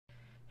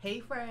Hey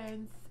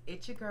friends,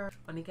 it's your girl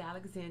Onika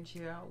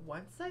Alexandria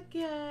once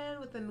again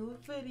with a new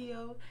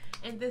video.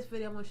 In this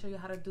video I'm going to show you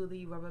how to do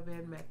the rubber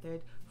band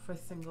method for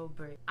single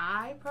braid.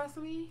 I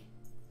personally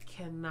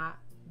cannot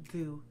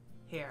do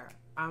hair.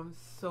 I'm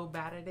so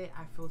bad at it.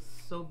 I feel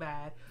so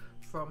bad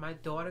for my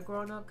daughter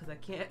growing up because I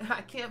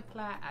can't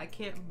plait, I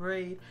can't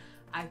braid,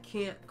 I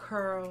can't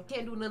curl,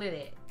 can't do none of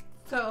that.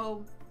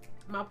 So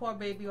my poor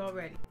baby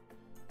already.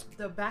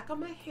 The back of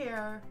my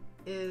hair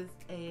is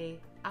a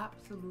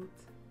absolute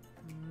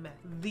mess.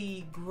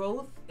 The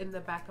growth in the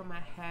back of my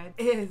head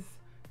is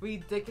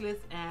ridiculous,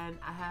 and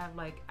I have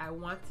I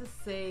want to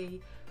say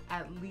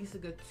at least a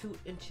good 2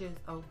 inches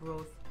of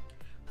growth.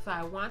 So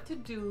I want to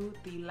do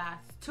the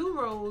last 2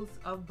 rows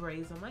of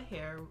braids on my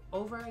hair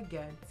over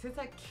again. Since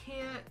I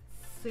can't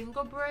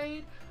single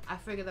braid, I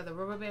figured that the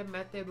rubber band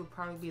method would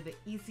probably be the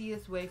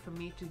easiest way for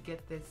me to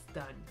get this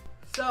done.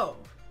 So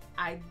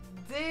I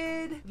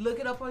did look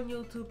it up on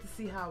YouTube to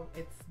see how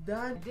it's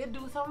done. I did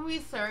do some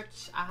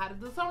research. I had to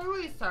do some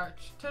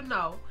research to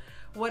know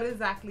what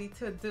exactly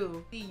to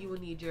do. You will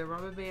need your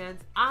rubber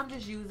bands. I'm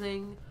just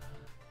using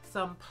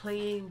some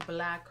plain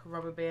black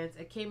rubber bands.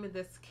 It came in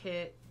this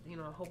kit, you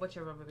know, a whole bunch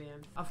of rubber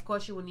bands. Of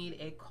course, you will need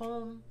a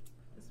comb.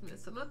 It's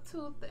missing a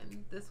tooth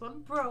and this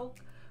one broke,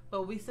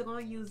 but we still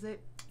gonna use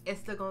it.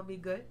 It's still gonna be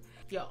good.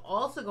 You're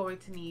also going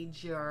to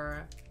need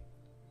your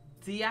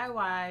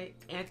DIY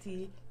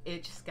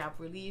anti-itch scalp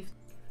relief.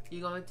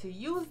 You're going to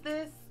use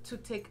this to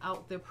take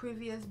out the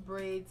previous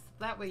braids.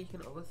 That way you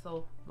can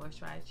also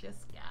moisturize your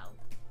scalp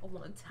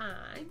one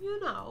time, you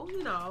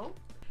know.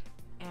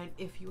 And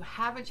if you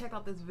haven't checked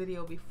out this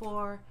video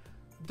before,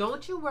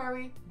 don't you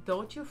worry,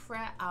 don't you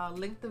fret. I'll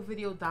link the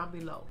video down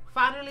below.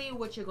 Finally,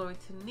 what you're going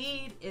to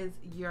need is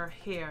your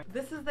hair.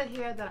 This is the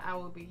hair that I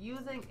will be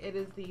using. It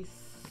is the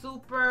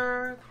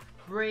Super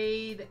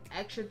Braid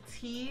Extra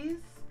Tease.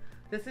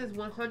 This is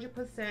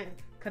 100%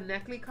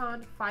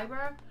 Connecticon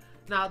fiber.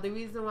 Now, the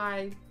reason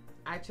why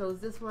I chose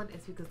this one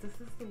is because this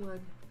is the one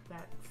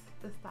that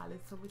the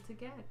stylist told me to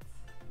get.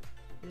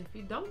 And if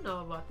you don't know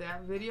about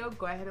that video,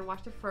 go ahead and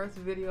watch the first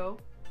video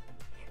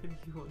and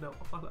you will know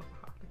all about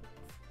it.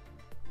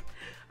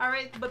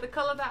 Alright, but the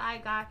color that I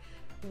got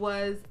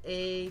was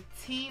a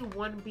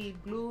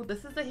T1B blue.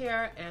 This is the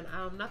hair, and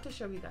I'm not too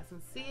sure if you guys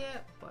can see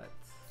it, but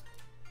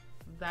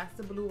that's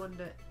the blue on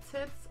the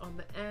tips, on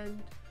the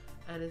end,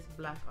 and it's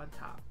black on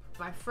top.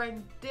 My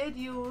friend did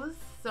use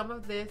some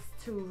of this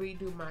to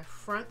redo my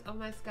front of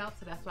my scalp,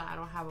 so that's why I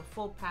don't have a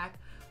full pack,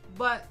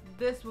 but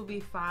this will be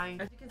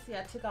fine. As you can see,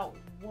 I took out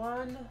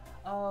one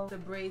of the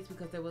braids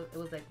because it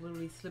was like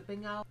literally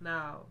slipping out.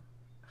 Now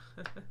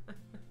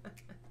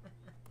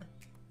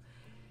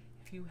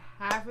if you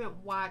haven't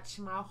watched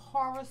my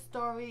horror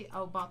story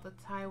about the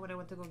time when I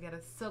went to go get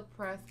a silk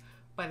press,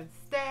 but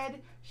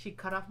instead she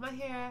cut off my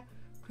hair,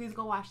 please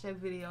go watch that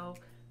video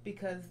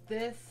because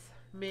this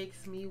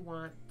makes me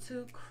want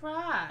to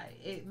cry.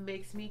 It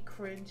makes me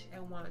cringe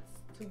and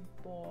wants to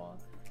bawl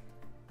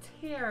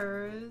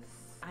tears.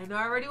 I know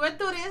I already went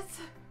through this,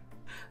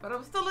 but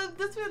I'm still in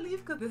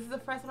disbelief because this is the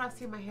first time I've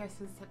seen my hair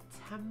since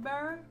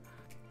September.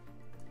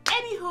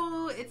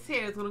 Anywho, it's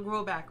here. It's gonna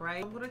grow back,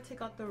 right? I'm gonna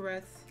take out the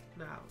rest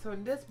now. So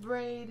in this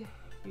braid,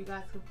 you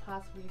guys can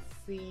possibly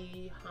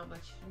see how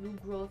much new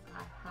growth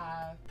I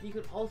have. You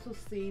can also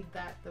see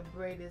that the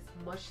braid is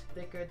much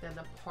thicker than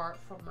the part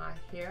from my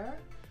hair.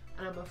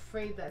 And I'm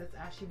afraid that it's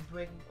actually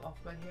breaking off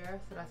my hair,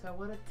 so that's why I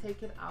want to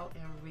take it out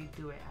and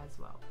redo it as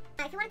well.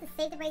 If you wanted to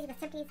save the braids, you can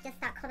simply just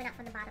start combing out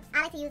from the bottom.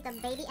 I like to use the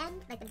baby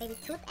end, like the baby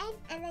tooth end,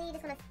 and then you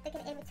just want to stick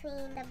it in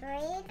between the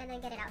braid and then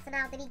get it out. So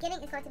now the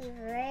beginning is going to be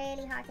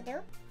really hard to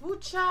do. Ooh,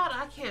 child,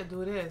 I can't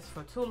do this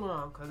for too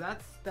long because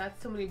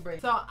that's too many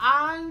braids. So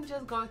I'm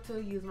just going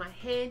to use my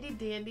handy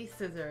dandy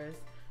scissors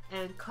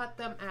and cut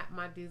them at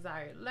my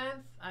desired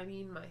length. I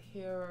mean, my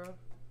hair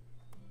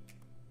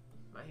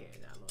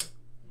is that long.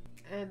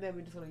 And then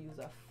we're just going to use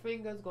our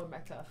fingers, going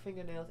back to our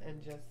fingernails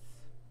and just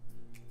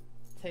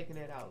taking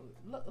it out.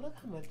 Look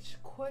how much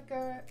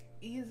quicker,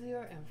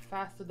 easier, and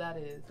faster that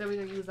is. Then we're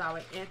going to use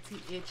our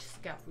anti-itch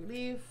scalp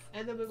relief.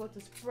 And then we're going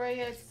to spray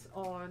it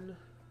on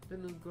the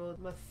new growth.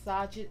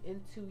 Massage it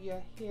into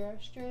your hair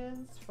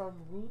strands from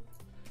root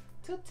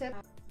to tip.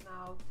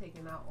 Now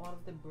taking out all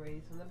of the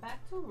braids from the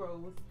back 2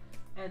 rows.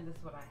 And this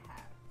is what I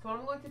have. So what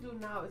I'm going to do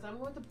now is I'm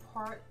going to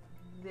part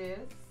this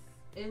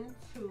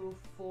into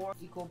 4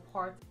 equal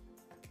parts.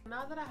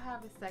 Now that I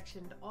have it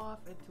sectioned off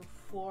into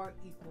 4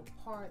 equal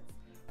parts,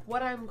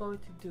 what I'm going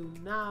to do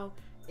now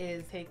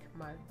is take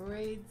my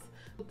braids.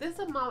 This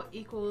amount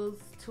equals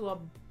to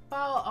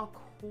about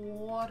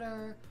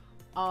 1/4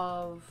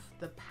 of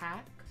the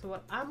pack. So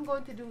what I'm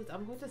going to do is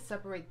I'm going to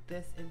separate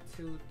this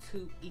into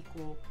 2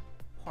 equal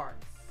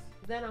parts.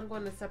 Then I'm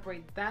going to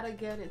separate that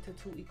again into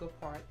 2 equal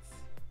parts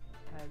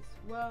as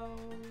well.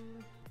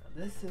 Now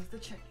this is the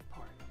tricky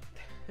part.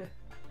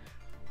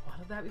 All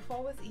of that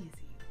before was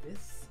easy.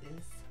 This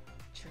is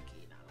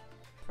tricky now.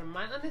 From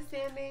my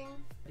understanding,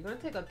 you're going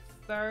to take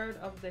 1/3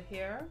 of the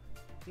hair,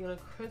 you're going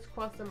to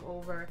crisscross them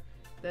over,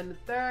 then the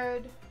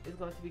 1/3 is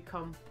going to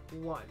become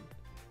 1.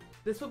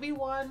 This will be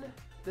 1,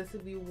 this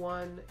would be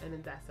one, and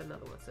then that's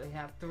another one. So you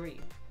have 3.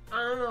 I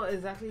don't know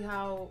exactly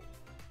how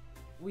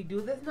we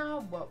do this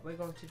now, but we're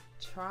going to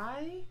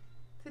try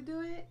to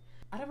do it.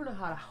 I don't know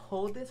how to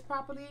hold this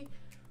properly,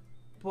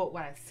 but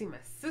what I see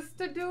my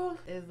sister do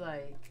is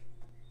like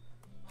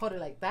hold it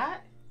like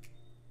that.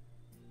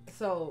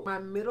 So my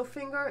middle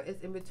finger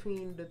is in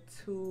between the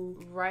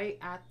 2 right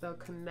at the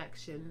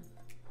connection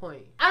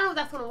point. I don't know if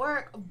that's gonna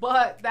work,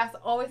 but that's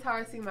always how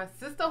I see my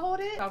sister hold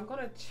it. So I'm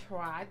gonna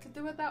try to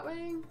do it that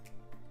way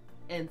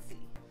and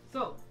see.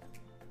 So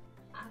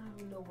I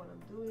don't know what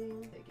I'm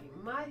doing.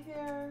 Taking my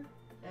hair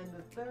and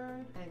the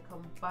 3rd and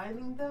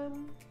combining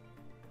them.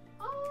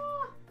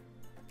 Ah!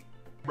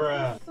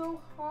 Bruh. It's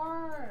so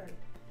hard.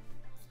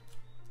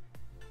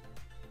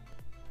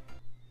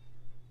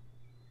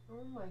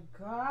 Oh my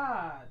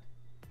god.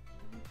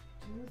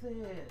 Do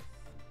this.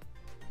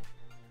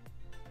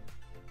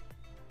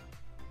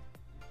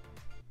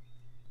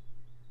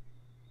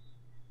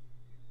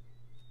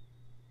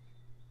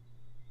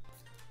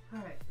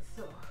 Alright,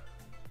 so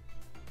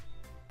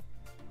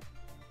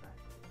back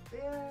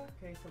there.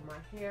 Okay, so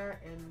my hair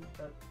and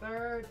the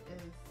 3rd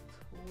is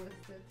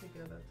twisted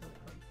together till it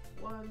comes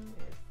 1.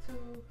 Here's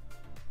 2.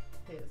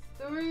 Here's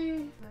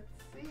 3. Let's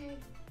see.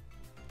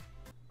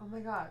 Oh my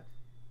god.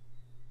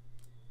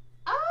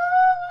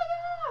 Oh my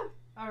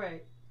god!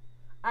 Alright.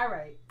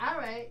 Alright.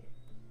 Alright.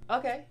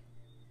 Okay.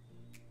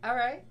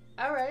 Alright.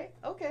 Alright.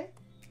 Okay.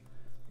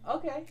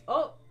 Okay.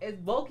 Oh, it's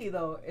bulky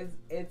though.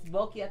 It's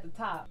bulky at the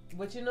top.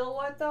 But you know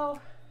what though?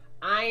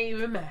 I ain't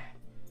even mad.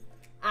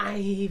 I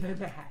ain't even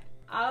mad.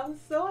 I'm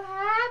so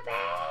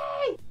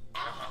happy!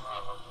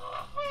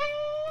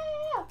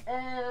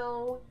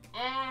 Ow.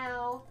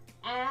 Ow.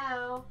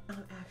 Ow.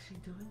 I'm actually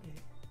doing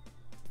it.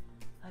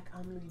 Like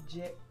I'm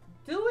legit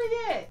doing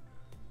it.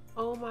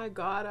 Oh my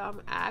god,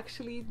 I'm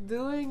actually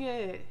doing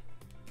it.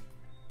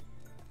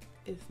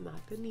 It's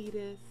not the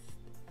neatest.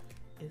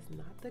 It's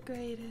not the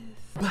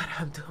greatest. But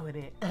I'm doing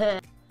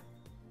it.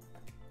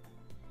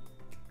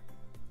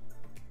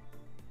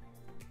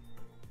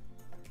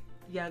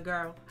 Yeah,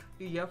 girl.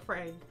 Your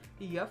friend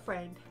is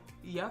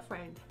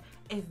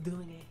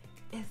doing it.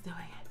 It's doing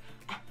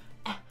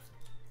it.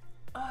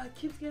 Oh, it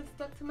keeps getting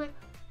stuck to my...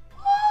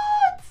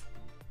 What?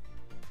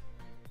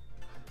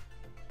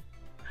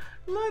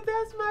 Look,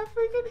 that's my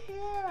freaking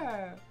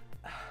hair.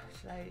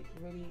 Should I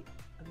really...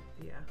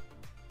 yeah.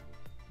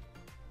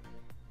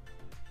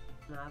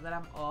 Now that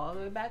I'm all the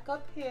way back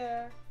up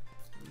here,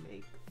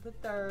 make the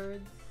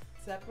 3rds,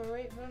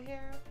 separate my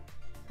hair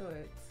so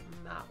it's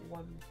not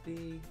one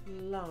big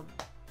lump.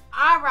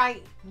 All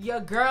right,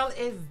 your girl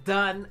is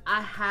done.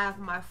 I have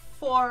my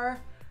 4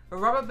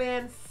 rubber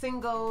band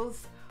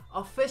singles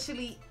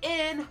officially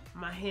in.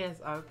 My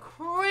hands are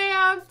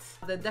cramped.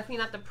 They're definitely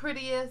not the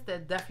prettiest. They're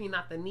definitely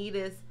not the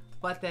neatest,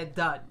 but they're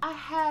done. I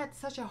had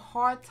such a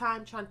hard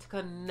time trying to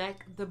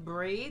connect the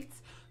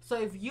braids. So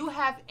if you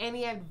have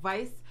any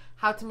advice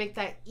how to make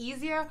that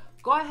easier,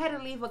 go ahead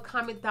and leave a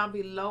comment down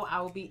below.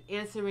 I will be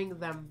answering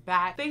them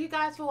back. Thank you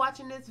guys for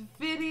watching this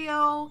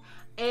video,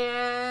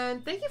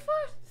 and thank you for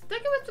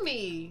sticking with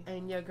me.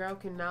 And your girl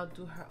can now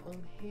do her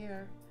own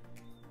hair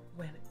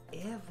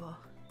whenever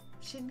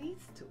she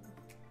needs to.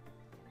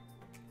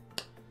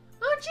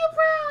 Aren't you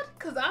proud?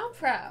 Because I'm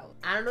proud.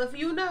 I don't know if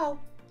you know,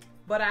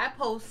 but I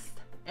post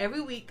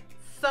every week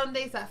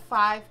Sundays at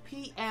 5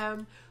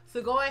 p.m.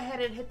 So go ahead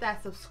and hit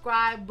that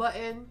subscribe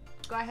button.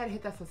 Go ahead and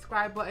hit that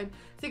subscribe button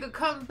so you can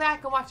come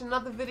back and watch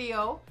another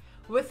video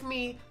with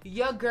me,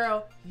 your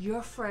girl,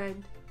 your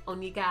friend,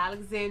 Onika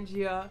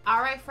Alexandria.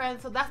 Alright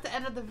friends, so that's the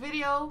end of the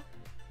video.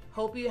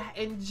 Hope you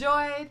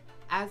enjoyed.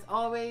 As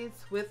always,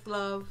 with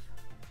love.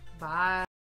 Bye.